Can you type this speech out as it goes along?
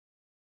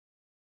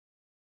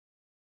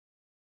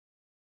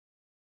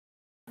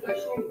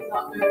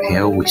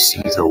Here we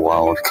see the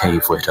wild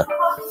cave weta.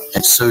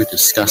 It's so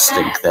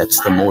disgusting that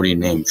the Māori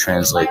name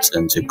translates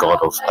into God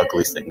of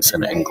Ugly Things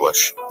in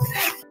English.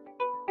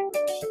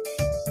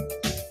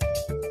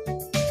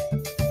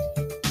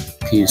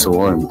 He is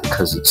alone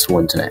because it's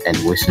winter and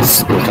wetas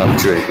split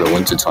up during the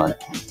winter time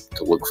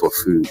to look for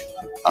food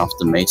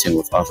after mating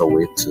with other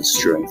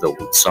wetas during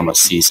the summer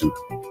season.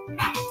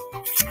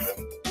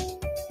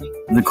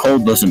 The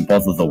cold doesn't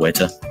bother the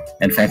weta.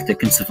 In fact, it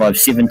can survive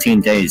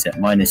 17 days at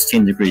minus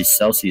 10 degrees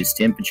Celsius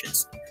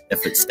temperatures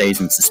if it stays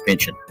in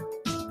suspension.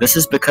 This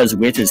is because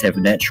wetas have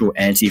natural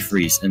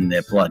antifreeze in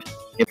their blood,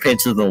 compared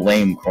to the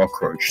lame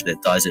cockroach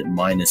that dies at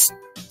minus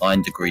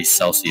 9 degrees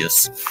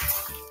Celsius.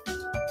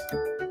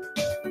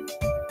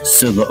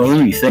 So the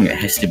only thing it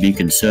has to be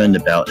concerned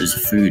about is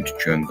food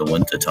during the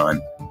winter time.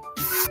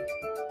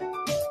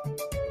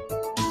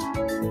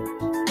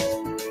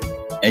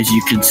 As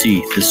you can see,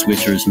 this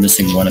weta is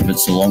missing one of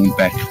its long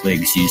back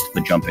legs used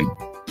for jumping.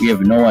 We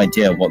have no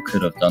idea what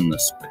could have done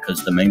this,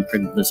 because the main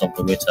predators of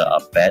the weta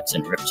are bats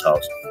and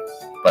reptiles,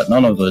 but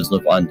none of those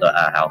live under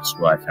our house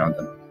where I found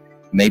them.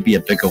 Maybe a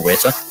bigger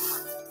weta?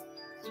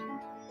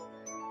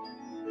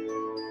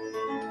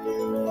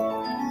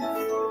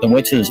 The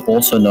weta is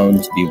also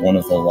known to be one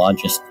of the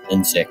largest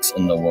insects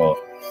in the world.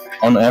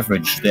 On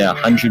average, they are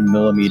 100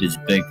 millimeters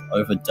big,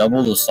 over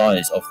double the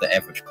size of the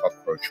average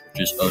cockroach,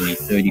 which is only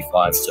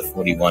 35 to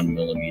 41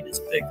 millimeters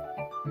big.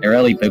 A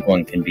really big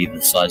one can be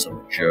the size of a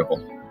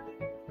gerbil.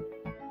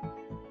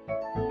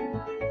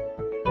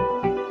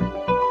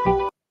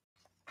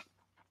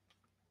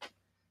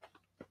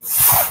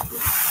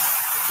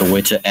 The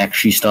weta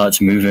actually starts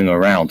moving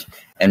around,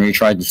 and we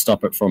tried to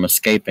stop it from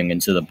escaping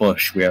into the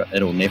bush where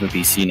it'll never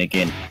be seen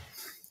again.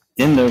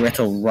 Then the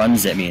weta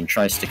runs at me and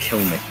tries to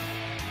kill me.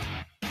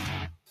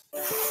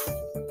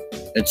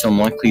 It's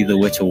unlikely the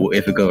weta will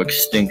ever go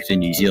extinct in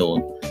New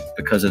Zealand,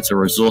 because it's a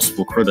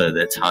resourceful critter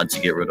that's hard to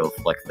get rid of,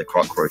 like the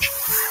cockroach,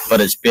 but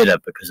it's better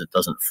because it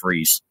doesn't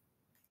freeze.